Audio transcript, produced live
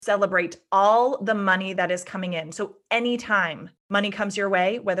celebrate all the money that is coming in. So anytime money comes your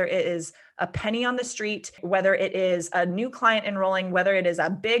way, whether it is a penny on the street, whether it is a new client enrolling, whether it is a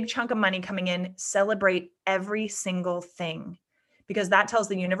big chunk of money coming in, celebrate every single thing. Because that tells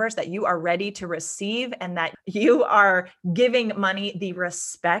the universe that you are ready to receive and that you are giving money the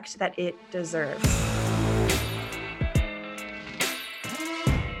respect that it deserves.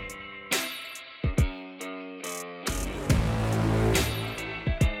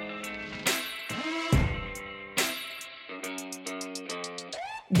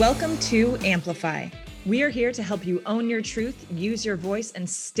 Welcome to Amplify. We are here to help you own your truth, use your voice, and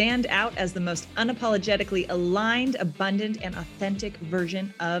stand out as the most unapologetically aligned, abundant, and authentic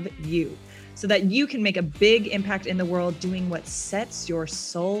version of you, so that you can make a big impact in the world doing what sets your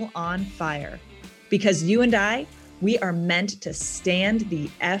soul on fire. Because you and I, we are meant to stand the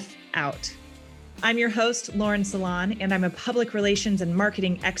F out. I'm your host, Lauren Salon, and I'm a public relations and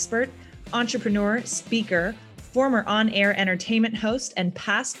marketing expert, entrepreneur, speaker, former on-air entertainment host, and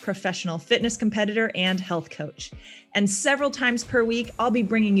past professional fitness competitor and health coach. And several times per week, I'll be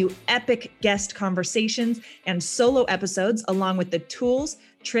bringing you epic guest conversations and solo episodes, along with the tools,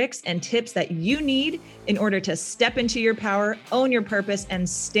 tricks, and tips that you need in order to step into your power, own your purpose, and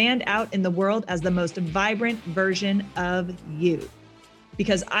stand out in the world as the most vibrant version of you.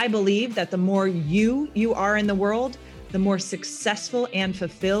 Because I believe that the more you are in the world, the more successful and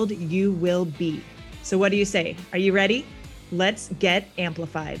fulfilled you will be. So what do you say? Are you ready? Let's get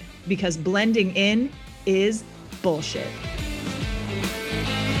amplified, because blending in is bullshit.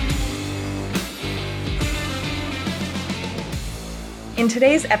 In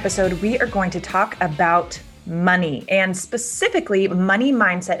today's episode, we are going to talk about money, and specifically money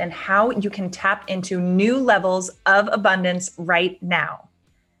mindset and how you can tap into new levels of abundance right now.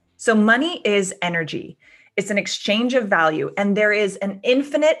 So money is energy. It's an exchange of value, and there is an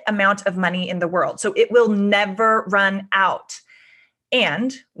infinite amount of money in the world. So it will never run out.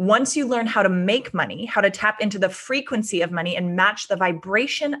 And once you learn how to make money, how to tap into the frequency of money and match the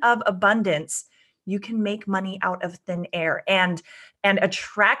vibration of abundance, you can make money out of thin air, and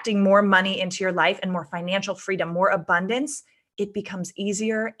attracting more money into your life and more financial freedom, more abundance, it becomes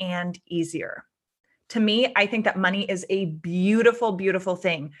easier and easier. To me, I think that money is a beautiful, beautiful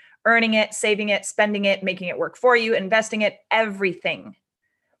thing. Earning it, saving it, spending it, making it work for you, investing it, everything.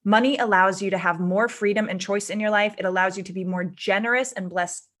 Money allows you to have more freedom and choice in your life. It allows you to be more generous and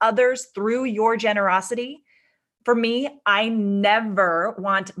bless others through your generosity. For me, I never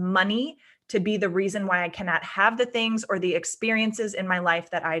want money to be the reason why I cannot have the things or the experiences in my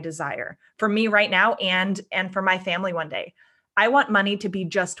life that I desire. For me right now and for my family one day. I want money to be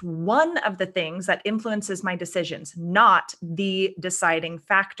just one of the things that influences my decisions, not the deciding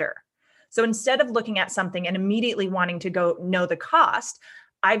factor. So instead of looking at something and immediately wanting to go know the cost,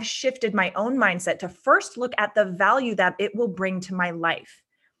 I've shifted my own mindset to first look at the value that it will bring to my life.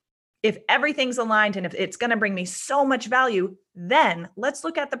 If everything's aligned and if it's going to bring me so much value, then let's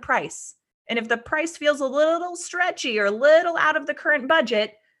look at the price. And if the price feels a little stretchy or a little out of the current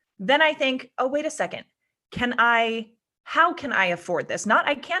budget, then I think, oh, wait a second. How can I afford this? Not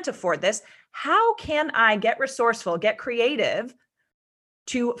I can't afford this. How can I get resourceful, get creative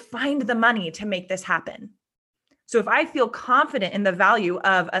to find the money to make this happen? So if I feel confident in the value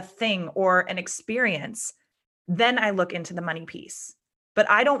of a thing or an experience, then I look into the money piece. But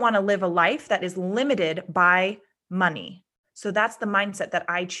I don't want to live a life that is limited by money. So that's the mindset that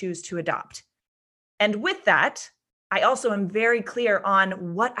I choose to adopt. And with that, I also am very clear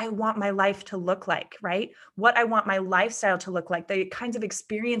on what I want my life to look like, right? What I want my lifestyle to look like, the kinds of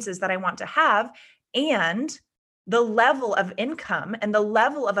experiences that I want to have, and the level of income and the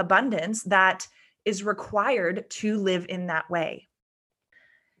level of abundance that is required to live in that way.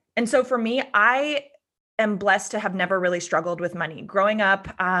 And so for me, I am blessed to have never really struggled with money. Growing up,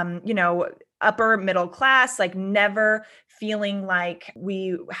 upper middle class, like never feeling like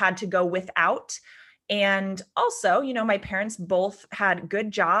we had to go without. And also, my parents both had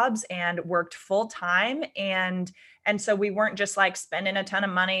good jobs and worked full time. And so we weren't just like spending a ton of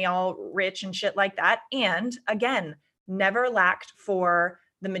money, all rich and shit like that. And again, never lacked for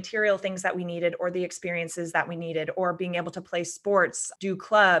the material things that we needed or the experiences that we needed, or being able to play sports, do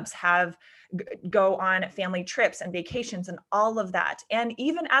clubs, go on family trips and vacations and all of that. And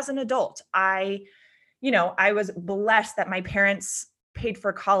even as an adult, I was blessed that my parents paid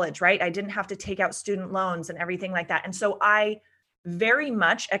for college, right? I didn't have to take out student loans and everything like that. And so I very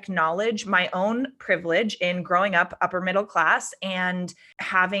much acknowledge my own privilege in growing up upper middle class and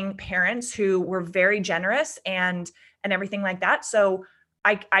having parents who were very generous and everything like that. So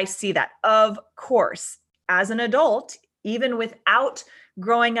I see that. Of course, as an adult, even without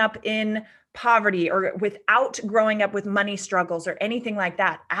growing up in poverty or without growing up with money struggles or anything like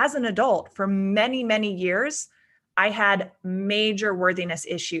that. As an adult, for many, many years, I had major worthiness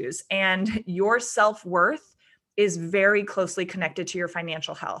issues, and your self-worth is very closely connected to your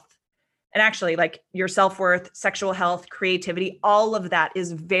financial health. And actually, like your self-worth, sexual health, creativity, all of that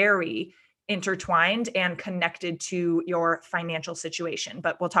is very intertwined and connected to your financial situation.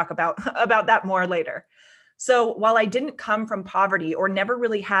 But we'll talk about about that more later. So while I didn't come from poverty or never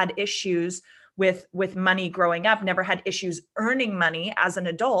really had issues with money growing up, never had issues earning money as an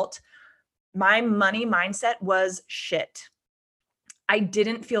adult, my money mindset was shit. I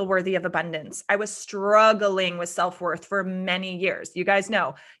didn't feel worthy of abundance. I was struggling with self-worth for many years. You guys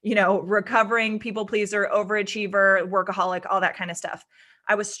know, recovering people pleaser, overachiever, workaholic, all that kind of stuff.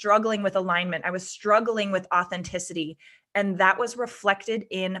 I was struggling with alignment. I was struggling with authenticity. And that was reflected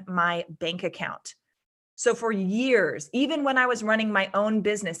in my bank account. So for years, even when I was running my own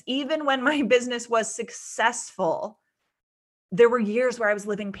business, even when my business was successful, there were years where I was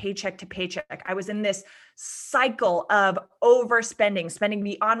living paycheck to paycheck. I was in this cycle of overspending, spending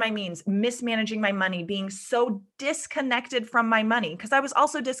beyond my means, mismanaging my money, being so disconnected from my money because I was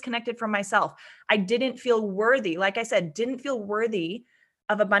also disconnected from myself. I didn't feel worthy. Like I said, didn't feel worthy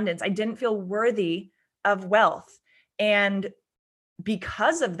of abundance. I didn't feel worthy of wealth. And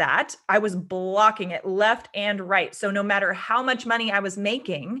because of that, I was blocking it left and right. So no matter how much money I was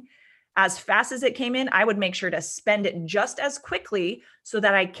making, as fast as it came in, I would make sure to spend it just as quickly so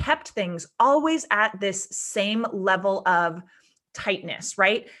that I kept things always at this same level of tightness,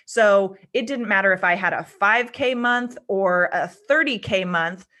 right? So it didn't matter if I had a 5K month or a 30K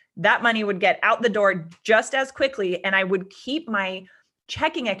month, that money would get out the door just as quickly. And I would keep my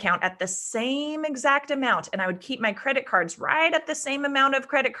checking account at the same exact amount. And I would keep my credit cards right at the same amount of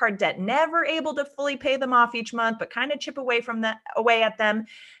credit card debt, never able to fully pay them off each month, but kind of chip away at them.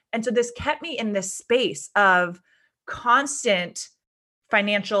 And so this kept me in this space of constant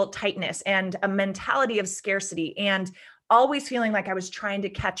financial tightness and a mentality of scarcity and always feeling like I was trying to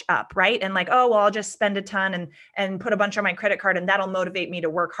catch up, right? And like, oh, well, I'll just spend a ton and put a bunch on my credit card and that'll motivate me to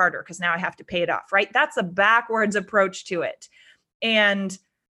work harder because now I have to pay it off, right? That's a backwards approach to it. And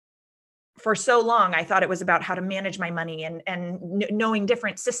for so long, I thought it was about how to manage my money and knowing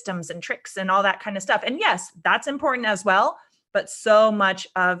different systems and tricks and all that kind of stuff. And yes, that's important as well. But so much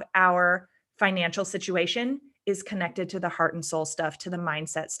of our financial situation is connected to the heart and soul stuff, to the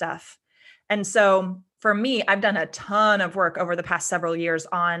mindset stuff. And so for me, I've done a ton of work over the past several years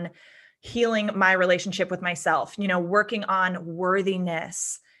on healing my relationship with myself, working on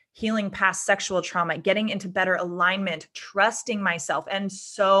worthiness, healing past sexual trauma, getting into better alignment, trusting myself, and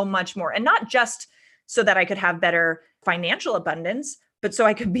so much more. And not just so that I could have better financial abundance, but so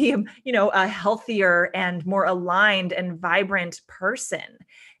I could be, a healthier and more aligned and vibrant person.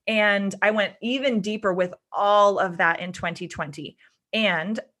 And I went even deeper with all of that in 2020.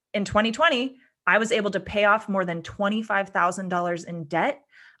 And in 2020, I was able to pay off more than $25,000 in debt.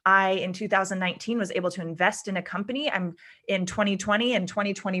 In 2019 was able to invest in a company. I'm in 2020 and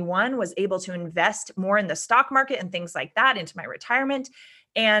 2021 was able to invest more in the stock market and things like that into my retirement.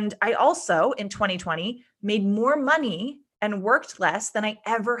 And I also in 2020 made more money and worked less than I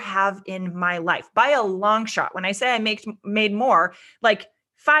ever have in my life by a long shot. When I say I made more, like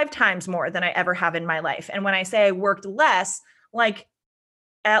 5 times more than I ever have in my life. And when I say I worked less, like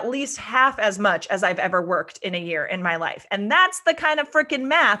at least half as much as I've ever worked in a year in my life. And that's the kind of freaking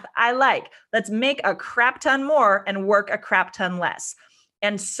math I like. Let's make a crap ton more and work a crap ton less.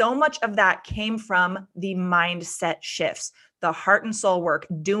 And so much of that came from the mindset shifts, the heart and soul work,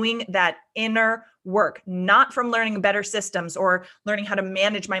 doing that inner work, not from learning better systems or learning how to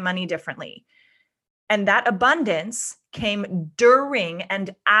manage my money differently. And that abundance came during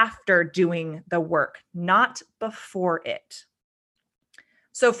and after doing the work, not before it.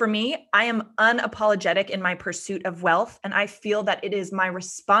 So for me, I am unapologetic in my pursuit of wealth, and I feel that it is my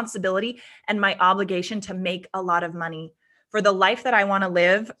responsibility and my obligation to make a lot of money for the life that I want to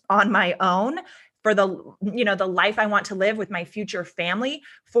live on my own, for the life I want to live with my future family,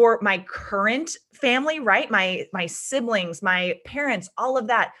 for my current family, right? My siblings, my parents, all of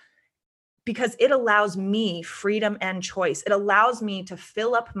that, because it allows me freedom and choice. It allows me to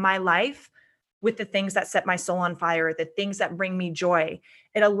fill up my life with the things that set my soul on fire, the things that bring me joy.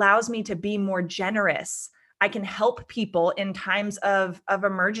 It allows me to be more generous. I can help people in times of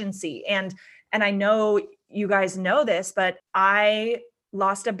emergency. And I know you guys know this, but I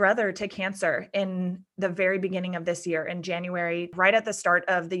lost a brother to cancer in the very beginning of this year in January, right at the start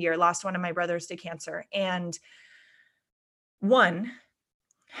of the year, lost one of my brothers to cancer. And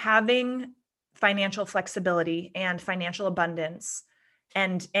having financial flexibility and financial abundance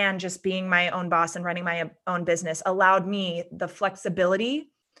and just being my own boss and running my own business allowed me the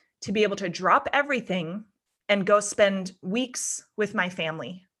flexibility to be able to drop everything and go spend weeks with my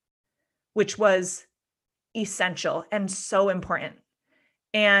family, which was essential and so important.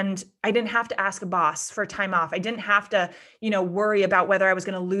 And I didn't have to ask a boss for time off. I didn't have to, worry about whether I was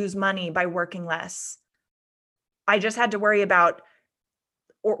going to lose money by working less. I just had to worry about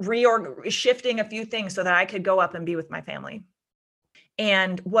shifting a few things so that I could go up and be with my family.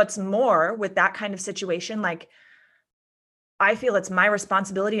 And what's more, with that kind of situation, like, I feel it's my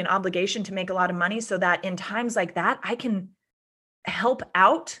responsibility and obligation to make a lot of money so that in times like that, I can help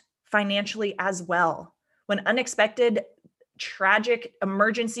out financially as well. When unexpected, tragic,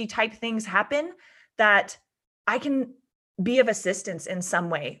 emergency type things happen, that I can be of assistance in some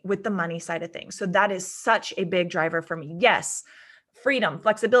way with the money side of things. So that is such a big driver for me. Yes, freedom,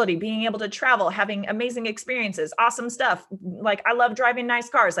 flexibility, being able to travel, having amazing experiences, awesome stuff. Like, I love driving nice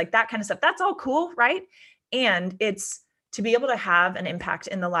cars, like that kind of stuff. That's all cool, right? And it's to be able to have an impact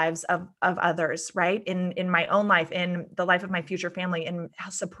in the lives of others, right? In my own life, in the life of my future family, and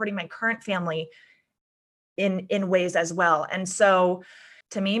supporting my current family in ways as well. And so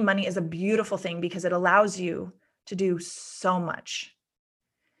to me, money is a beautiful thing because it allows you to do so much.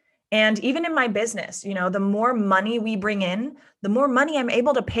 And even in my business, the more money we bring in, the more money I'm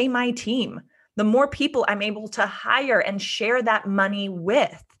able to pay my team, the more people I'm able to hire and share that money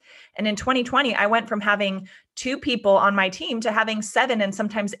with. And in 2020, I went from having 2 people on my team to having 7 and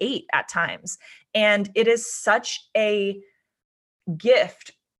sometimes 8 at times. And it is such a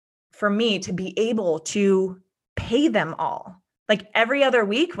gift for me to be able to pay them all. Like, every other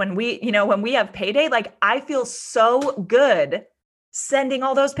week when we have payday, like, I feel so good sending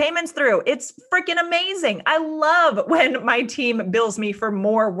all those payments through. It's freaking amazing. I love when my team bills me for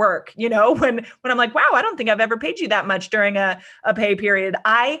more work, when I'm like, wow, I don't think I've ever paid you that much during a pay period.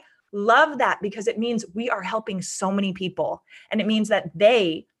 I love that because it means we are helping so many people, and it means that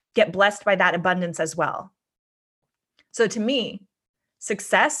they get blessed by that abundance as well. So to me,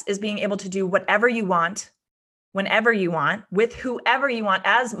 success is being able to do whatever you want, whenever you want, with whoever you want,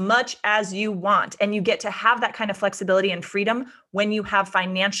 as much as you want. And you get to have that kind of flexibility and freedom when you have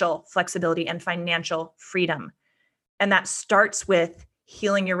financial flexibility and financial freedom. And that starts with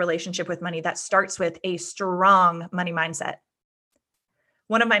healing your relationship with money. That starts with a strong money mindset.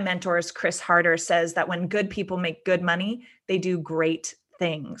 One of my mentors, Chris Harder, says that when good people make good money, they do great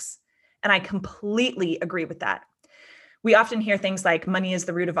things. And I completely agree with that. We often hear things like money is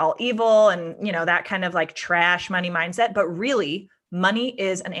the root of all evil and, that kind of like trash money mindset. But really, money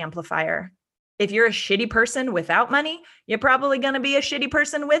is an amplifier. If you're a shitty person without money, you're probably going to be a shitty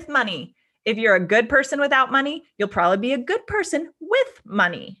person with money. If you're a good person without money, you'll probably be a good person with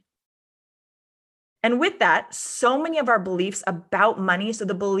money. And with that, so many of our beliefs about money, so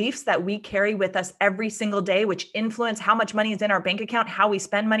the beliefs that we carry with us every single day, which influence how much money is in our bank account, how we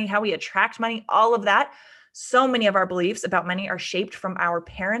spend money, how we attract money, all of that, so many of our beliefs about money are shaped from our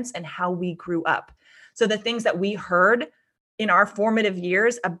parents and how we grew up. So the things that we heard in our formative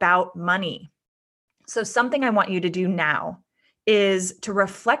years about money. So something I want you to do now is to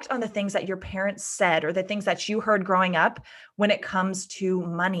reflect on the things that your parents said or the things that you heard growing up when it comes to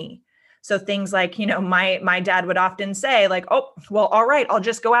money. So things like, my dad would often say like, oh, well, all right, I'll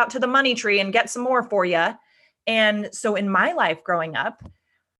just go out to the money tree and get some more for you. And so in my life growing up,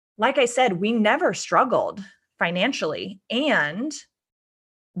 like I said, we never struggled financially. And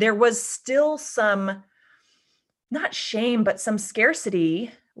there was still some, not shame, but some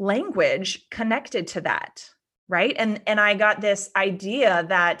scarcity language connected to that, right? And I got this idea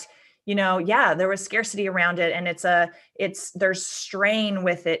that, there was scarcity around it, and there's strain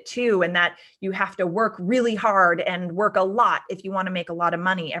with it too, and that you have to work really hard and work a lot if you want to make a lot of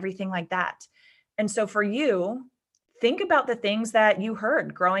money, everything like that. And so for you, think about the things that you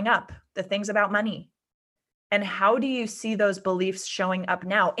heard growing up, the things about money, and how do you see those beliefs showing up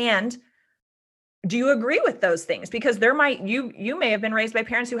now? And do you agree with those things? Because you may have been raised by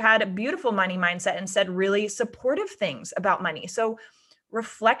parents who had a beautiful money mindset and said really supportive things about money. So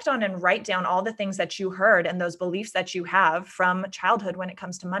reflect on and write down all the things that you heard and those beliefs that you have from childhood when it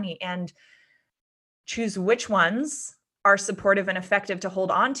comes to money, and choose which ones are supportive and effective to hold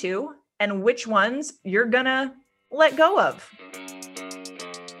on to and which ones you're gonna let go of.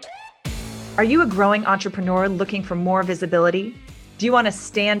 Are you a growing entrepreneur looking for more visibility? Do you want to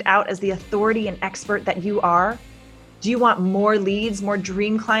stand out as the authority and expert that you are? Do you want more leads, more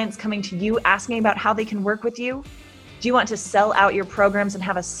dream clients coming to you asking about how they can work with you? Do you want to sell out your programs and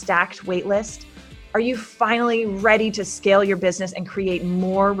have a stacked wait list? Are you finally ready to scale your business and create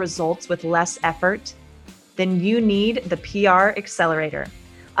more results with less effort? then you need the PR Accelerator,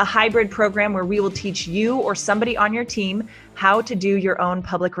 a hybrid program where we will teach you or somebody on your team how to do your own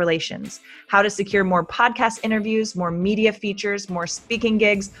public relations, how to secure more podcast interviews, more media features, more speaking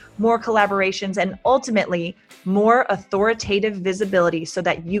gigs, more collaborations, and ultimately more authoritative visibility so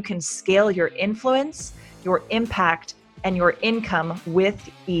that you can scale your influence, your impact, and your income with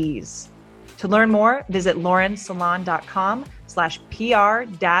ease. To learn more, visit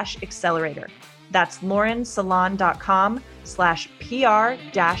laurensalon.com/PR-accelerator. That's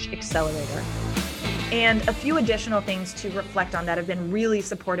laurensalon.com/PR-accelerator. And a few additional things to reflect on that have been really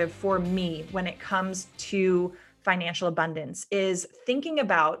supportive for me when it comes to financial abundance is thinking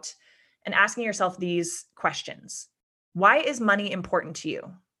about and asking yourself these questions. Why is money important to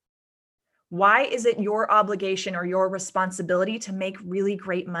you? Why is it your obligation or your responsibility to make really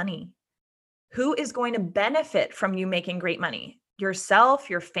great money? Who is going to benefit from you making great money? Yourself,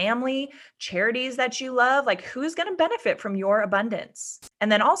 your family, charities that you love? Like, who's going to benefit from your abundance?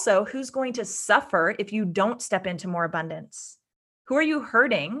 And then also, who's going to suffer if you don't step into more abundance? Who are you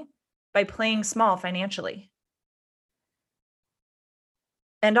hurting by playing small financially?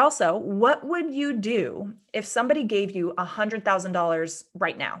 And also, what would you do if somebody gave you $100,000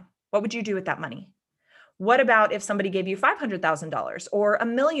 right now? What would you do with that money? What about if somebody gave you $500,000 or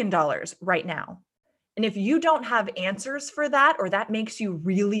 $1 million right now? And if you don't have answers for that, or that makes you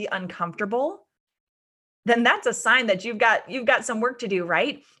really uncomfortable, then that's a sign that you've got some work to do,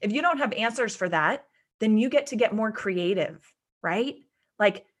 right? If you don't have answers for that, then you get more creative, right?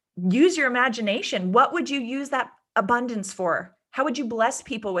 Like, use your imagination. What would you use that abundance for? How would you bless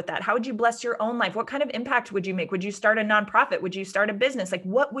people with that? How would you bless your own life? What kind of impact would you make? Would you start a nonprofit? Would you start a business? Like,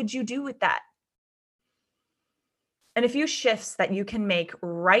 what would you do with that? And a few shifts that you can make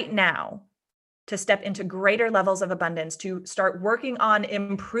right now to step into greater levels of abundance, to start working on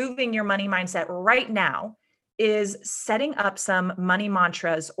improving your money mindset right now, is setting up some money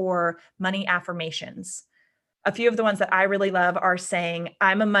mantras or money affirmations. A few of the ones that I really love are saying,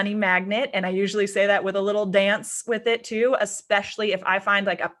 I'm a money magnet. And I usually say that with a little dance with it too, especially if I find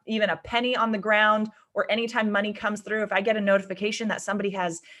like even a penny on the ground, or anytime money comes through, if I get a notification that somebody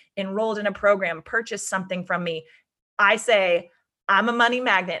has enrolled in a program, purchased something from me, I say, I'm a money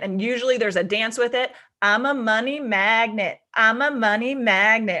magnet. And usually there's a dance with it. I'm a money magnet. I'm a money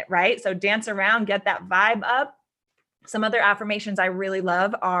magnet, right? So dance around, get that vibe up. Some other affirmations I really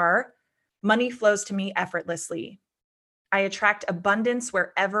love are, money flows to me effortlessly. I attract abundance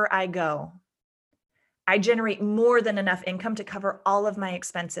wherever I go. I generate more than enough income to cover all of my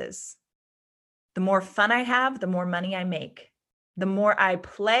expenses. The more fun I have, the more money I make. The more I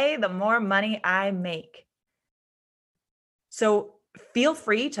play, the more money I make. So feel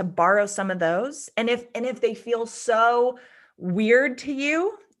free to borrow some of those. And if they feel so weird to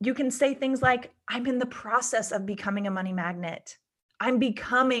you, you can say things like, I'm in the process of becoming a money magnet. I'm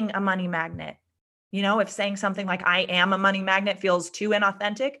becoming a money magnet. You know, if saying something like, I am a money magnet feels too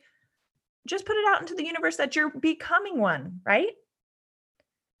inauthentic, just put it out into the universe that you're becoming one, right?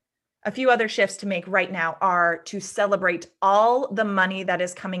 A few other shifts to make right now are to celebrate all the money that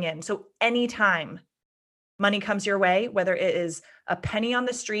is coming in. So anytime money comes your way, whether it is a penny on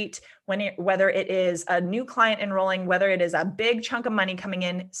the street, whether it is a new client enrolling, whether it is a big chunk of money coming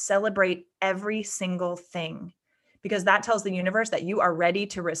in, celebrate every single thing, because that tells the universe that you are ready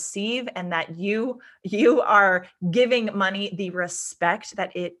to receive and that you are giving money the respect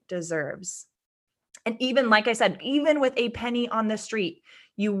that it deserves. And even, like I said, even with a penny on the street,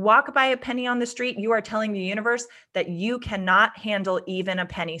 you walk by a penny on the street, you are telling the universe that you cannot handle even a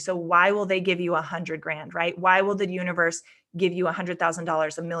penny. So why will they give you $100,000, right? Why will the universe give you $100,000,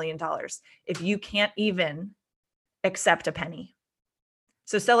 $1 million, if you can't even accept a penny?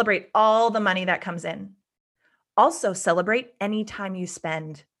 So celebrate all the money that comes in. Also celebrate any time you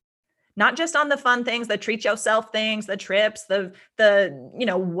spend. Not just on the fun things, the treat yourself things, the trips, the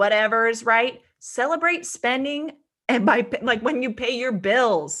whatever's, right? Celebrate spending, and by like when you pay your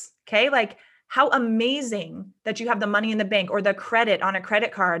bills, okay? Like, how amazing that you have the money in the bank or the credit on a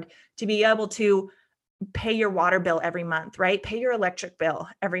credit card to be able to pay your water bill every month, right? Pay your electric bill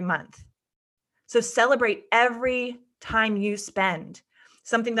every month. So celebrate every time you spend.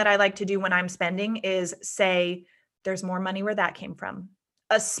 Something that I like to do when I'm spending is say, there's more money where that came from,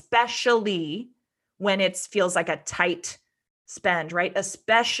 especially when it feels like a tight spend, right?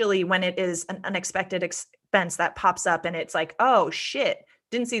 Especially when it is an unexpected expense that pops up and it's like, oh shit,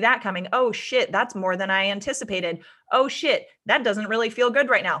 didn't see that coming. Oh shit, that's more than I anticipated. Oh shit, that doesn't really feel good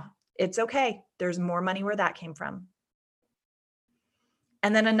right now. It's okay. There's more money where that came from.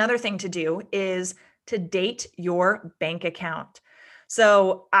 And then another thing to do is to date your bank account.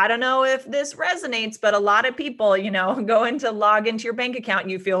 So I don't know if this resonates, but a lot of people, go to log into your bank account,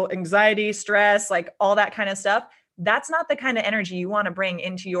 you feel anxiety, stress, like all that kind of stuff. That's not the kind of energy you want to bring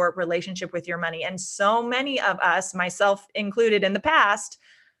into your relationship with your money. And so many of us, myself included in the past,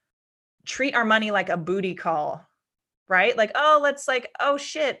 treat our money like a booty call, right? Like, oh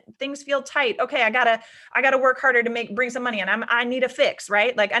shit, things feel tight. Okay, I gotta work harder to bring some money in. I need a fix,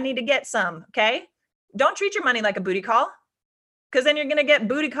 right? Like I need to get some. Okay. Don't treat your money like a booty call, because then you're gonna get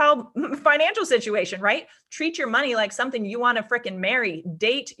booty call financial situation, right? Treat your money like something you want to freaking marry.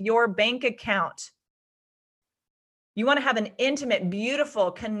 Date your bank account. You want to have an intimate,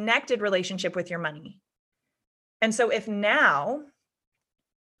 beautiful, connected relationship with your money. And so if now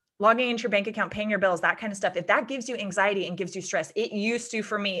logging into your bank account, paying your bills, that kind of stuff, if that gives you anxiety and gives you stress, it used to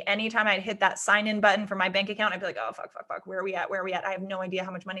for me, anytime I'd hit that sign in button for my bank account, I'd be like, oh, fuck. Where are we at? I have no idea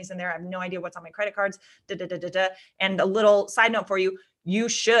how much money's in there. I have no idea what's on my credit cards. And a little side note for you, you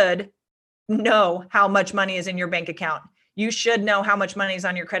should know how much money is in your bank account. You should know how much money is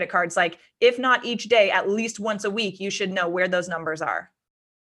on your credit cards. Like if not each day, at least once a week, you should know where those numbers are.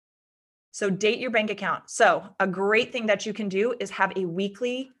 So date your bank account. So a great thing that you can do is have a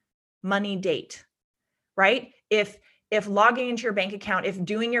weekly money date, right? If logging into your bank account, if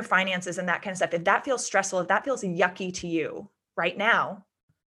doing your finances and that kind of stuff, if that feels stressful, if that feels yucky to you right now,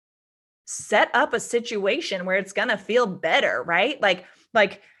 set up a situation where it's going to feel better, right? Like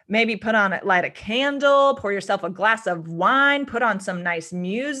maybe light a candle, pour yourself a glass of wine, put on some nice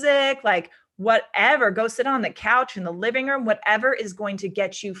music, like whatever, go sit on the couch in the living room, whatever is going to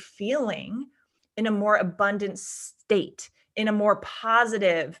get you feeling in a more abundant state, in a more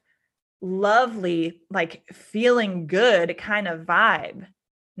positive, lovely, like feeling good kind of vibe,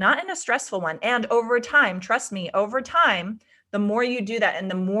 not in a stressful one. And over time, trust me, over time, the more you do that and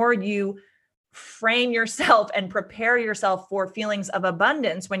the more you frame yourself and prepare yourself for feelings of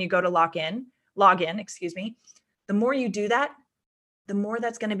abundance when you go to log in, the more you do that, the more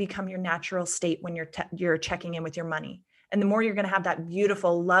that's going to become your natural state when you're checking in with your money. And the more you're going to have that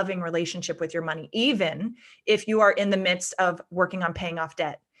beautiful, loving relationship with your money, even if you are in the midst of working on paying off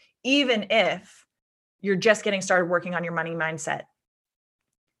debt, even if you're just getting started working on your money mindset.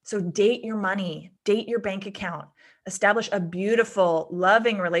 So date your money, date your bank account, establish a beautiful,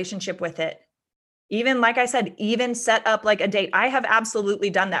 loving relationship with it. Even like I said, even set up like a date. I have absolutely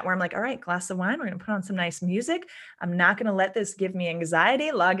done that where I'm like, all right, glass of wine. We're going to put on some nice music. I'm not going to let this give me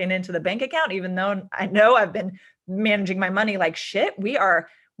anxiety logging into the bank account, even though I know I've been managing my money like shit. We are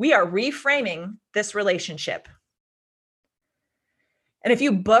reframing this relationship. And a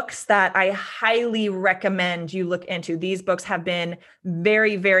few books that I highly recommend you look into. These books have been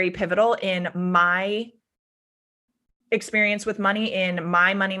very, very pivotal in my experience with money, in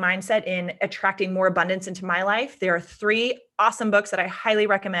my money mindset, in attracting more abundance into my life. There are 3 awesome books that I highly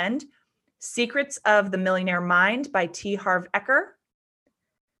recommend. Secrets of the Millionaire Mind by T. Harv Eker.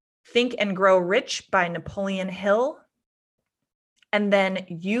 Think and Grow Rich by Napoleon Hill. And then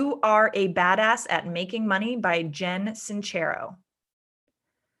You Are a Badass at Making Money by Jen Sincero.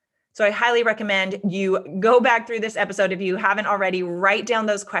 So I highly recommend you go back through this episode. If you haven't already, write down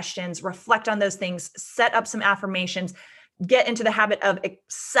those questions, reflect on those things, set up some affirmations, get into the habit of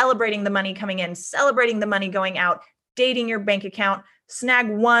celebrating the money coming in, celebrating the money going out, dating your bank account, snag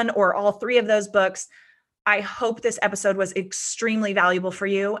 1 or all 3 of those books. I hope this episode was extremely valuable for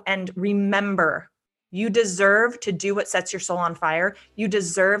you. And remember, you deserve to do what sets your soul on fire. You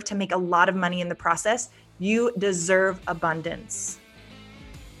deserve to make a lot of money in the process. You deserve abundance.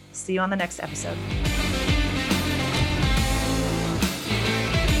 See you on the next episode.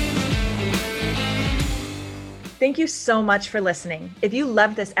 Thank you so much for listening. If you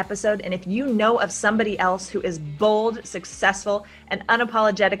loved this episode and if you know of somebody else who is bold, successful, and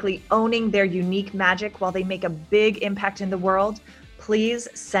unapologetically owning their unique magic while they make a big impact in the world, please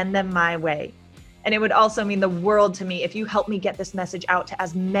send them my way. And it would also mean the world to me if you help me get this message out to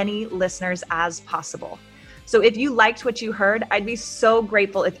as many listeners as possible. So if you liked what you heard, I'd be so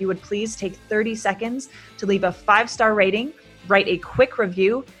grateful if you would please take 30 seconds to leave a 5-star rating, write a quick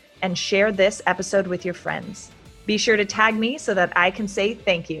review, and share this episode with your friends. Be sure to tag me so that I can say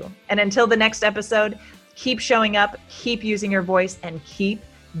thank you. And until the next episode, keep showing up, keep using your voice, and keep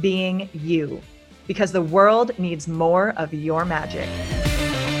being you, because the world needs more of your magic.